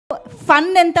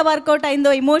Fun ఎంత work out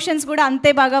అయిందో emotions కూడా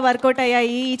అంతే బాగా వర్కౌట్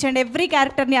అయ్యాయి. ఈచ్ అండ్ ఎవ్రీ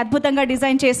క్యారెక్టర్ని అద్భుతంగా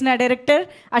డిజైన్ చేసిన డైరెక్టర్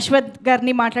అశ్వత్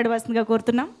గారిని మాట్లాడవలసిందిగా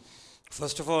కోరుతున్నాం.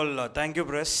 First of all, thank you,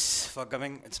 press, for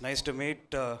coming. It's nice to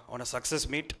meet on a success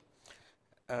meet.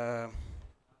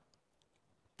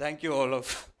 Thank you all of.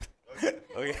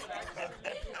 Okay.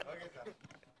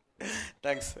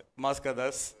 Thanks,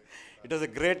 Maskadas. It was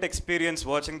a great experience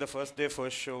watching the first day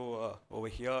first show over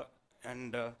here,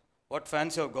 and what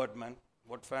fans you have got, man!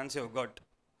 What fans you have got.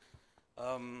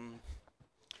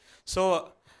 So,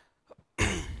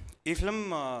 this film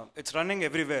it's running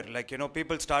everywhere. Like, you know,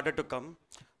 people started to come.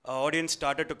 Audience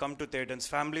started to come to theaters.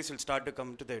 Families will start to come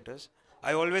to theaters.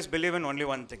 I always believe in only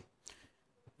one thing.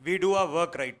 We do our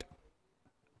work right.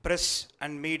 Press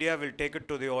and media will take it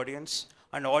to the audience,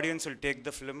 and audience will take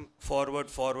the film forward,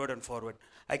 forward, and forward.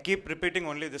 I keep repeating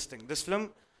only this thing. This film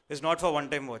is not for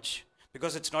one-time watch,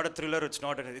 because it's not a thriller.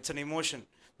 It's an emotion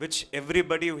which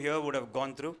everybody here would have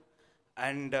gone through.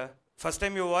 And first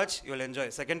time you watch, you will enjoy.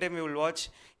 Second time you will watch,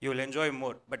 you will enjoy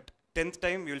more. But 10th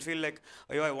time, you will feel like,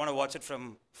 oh, I want to watch it from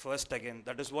first again.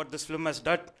 That is what this film has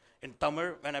done in Tamil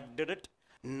when I did it.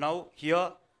 Now, here,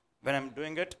 when I'm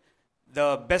doing it, the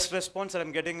best response that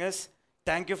I'm getting is,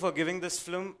 thank you for giving this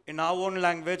film in our own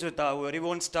language with our very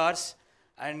own stars.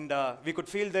 And we could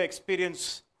feel the experience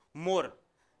more.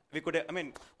 We could, I mean,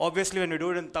 obviously when we do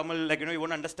it in Tamil, like, you know, you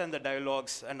won't understand the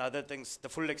dialogues and other things,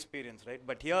 the full experience, right?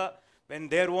 But here, when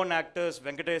their own actors,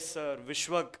 Venkatesh sir,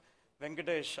 Vishwak,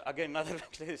 Venkatesh, again, another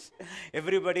Venkatesh,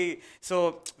 everybody, so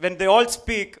when they all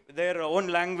speak their own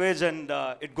language and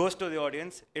it goes to the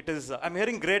audience, it is, I'm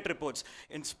hearing great reports.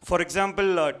 For example,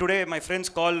 today my friends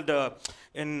called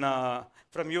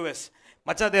from US.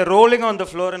 Macha, they're rolling on the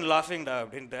floor and laughing.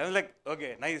 I'm like,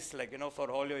 okay, nice, like, you know, for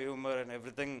all your humor and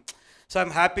everything. So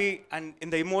I'm happy. And in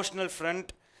the emotional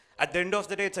front, at the end of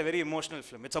the day, it's a very emotional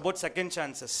film. It's about second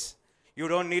chances. You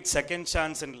don't need second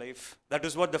chance in life. That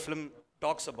is what the film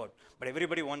talks about. But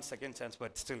everybody wants second chance,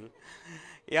 but still.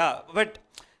 Yeah, but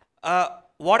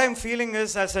what I'm feeling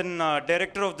is, as a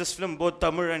director of this film, both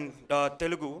Tamil and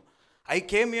Telugu, I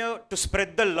came here to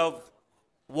spread the love.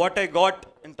 What I got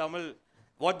in Tamil,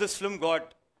 what this film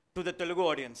got to the Telugu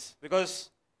audience. Because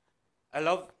I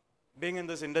love being in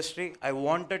this industry. I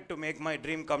wanted to make my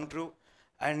dream come true.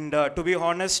 And to be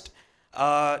honest,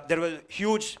 there were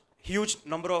huge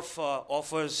number of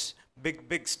offers,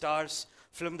 big stars,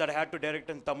 film that I had to direct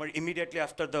in Tamil immediately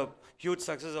after the huge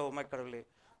success of My Kadavale.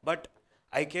 But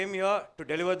I came here to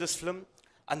deliver this film,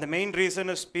 and the main reason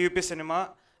is PUP Cinema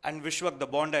and Vishwak, the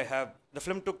bond I have. The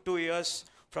film took 2 years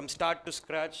from start to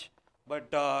scratch, but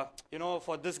you know,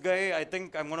 for this guy, I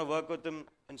think I'm going to work with him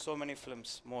in so many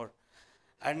films more.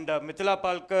 And Mithila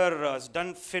Palkar has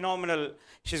done phenomenal.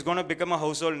 She's going to become a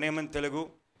household name in Telugu.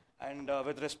 And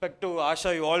with respect to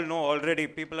Asha, you all know already,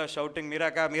 people are shouting,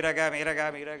 Miraga, Miraga, Miraga,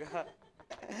 Miraga.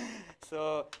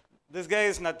 So this guy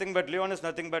is nothing but, Leon is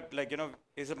nothing but, like, you know,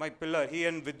 he's my pillar. He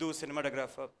and Vidhu,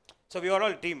 cinematographer. So we are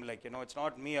all team, like, you know, it's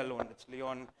not me alone. It's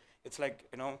Leon. It's like,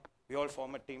 you know, we all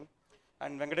form a team.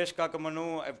 And Venkatesh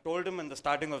Kakamanu, I've told him in the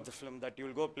starting of the film that you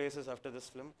will go places after this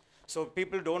film. So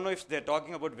people don't know if they're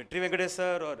talking about Vitri Venkatesh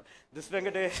sir or this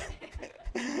Venkatesh.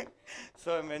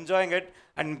 So I'm enjoying it.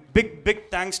 And big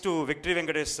thanks to Vitri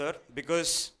Venkatesh sir,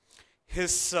 because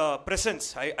his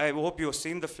presence, I hope you've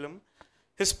seen the film,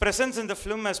 his presence in the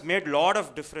film has made a lot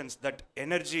of difference. That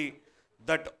energy,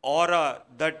 that aura,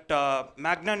 that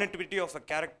magnanimity of a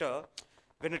character,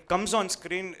 when it comes on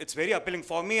screen, it's very appealing.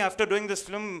 For me, after doing this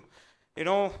film, you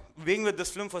know, being with this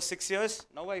film for 6 years,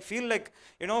 now I feel like,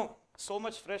 you know, so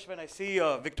much fresh when I see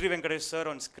Vitri Venkatesh sir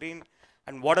on screen.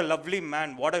 And what a lovely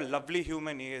man, what a lovely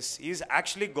human he is. He is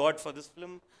actually God for this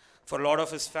film, for a lot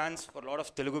of his fans, for a lot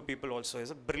of Telugu people also.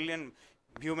 He's a brilliant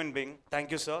human being.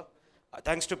 Thank you, sir.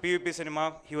 Thanks to PUP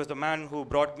Cinema, he was the man who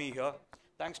brought me here.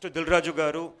 Thanks to Dilraju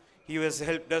Garu, he has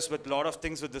helped us with a lot of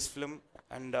things with this film.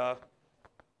 And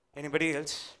anybody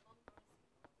else?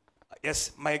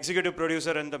 Yes, my executive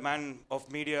producer and the man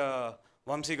of media,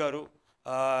 Vamsi Garu,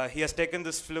 he has taken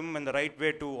this film in the right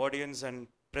way to audience and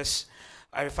press.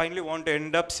 I finally want to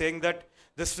end up saying that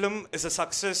this film is a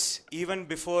success even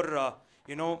before,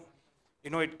 you know,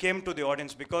 it came to the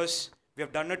audience, because we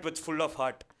have done it with full of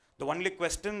heart. The only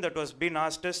question that was being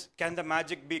asked is, can the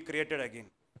magic be created again?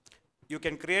 You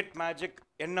can create magic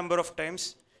n number of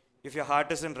times if your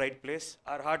heart is in right place.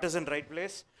 Our heart is in right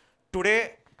place.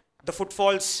 Today, the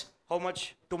footfalls, how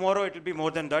much? Tomorrow it will be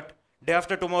more than that. Day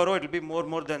after tomorrow it will be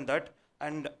more than that.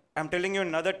 And I'm telling you, in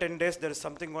another 10 days, there is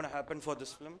something going to happen for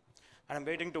this film. And I'm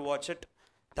waiting to watch it.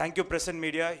 Thank you, press and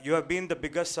media. You have been the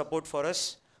biggest support for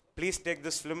us. Please take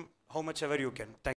this film how much ever you can. Thank you.